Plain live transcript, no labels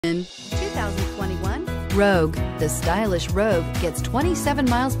In 2021 Rogue, the stylish Rogue gets 27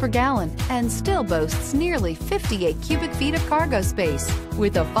 miles per gallon and still boasts nearly 58 cubic feet of cargo space.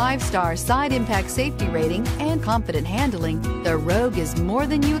 With a 5-star side impact safety rating and confident handling, the Rogue is more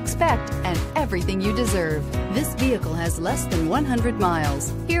than you expect and everything you deserve. This vehicle has less than 100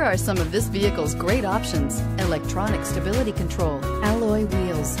 miles. Here are some of this vehicle's great options: electronic stability control, alloy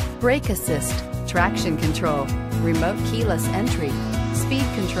wheels, brake assist, traction control, remote keyless entry, speed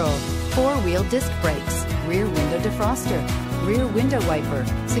control, 4-wheel disc brakes, rear window defroster, rear window wiper,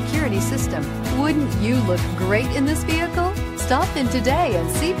 security system. Wouldn't you look great in this vehicle? Stop in today and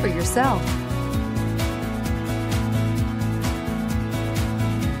see for yourself.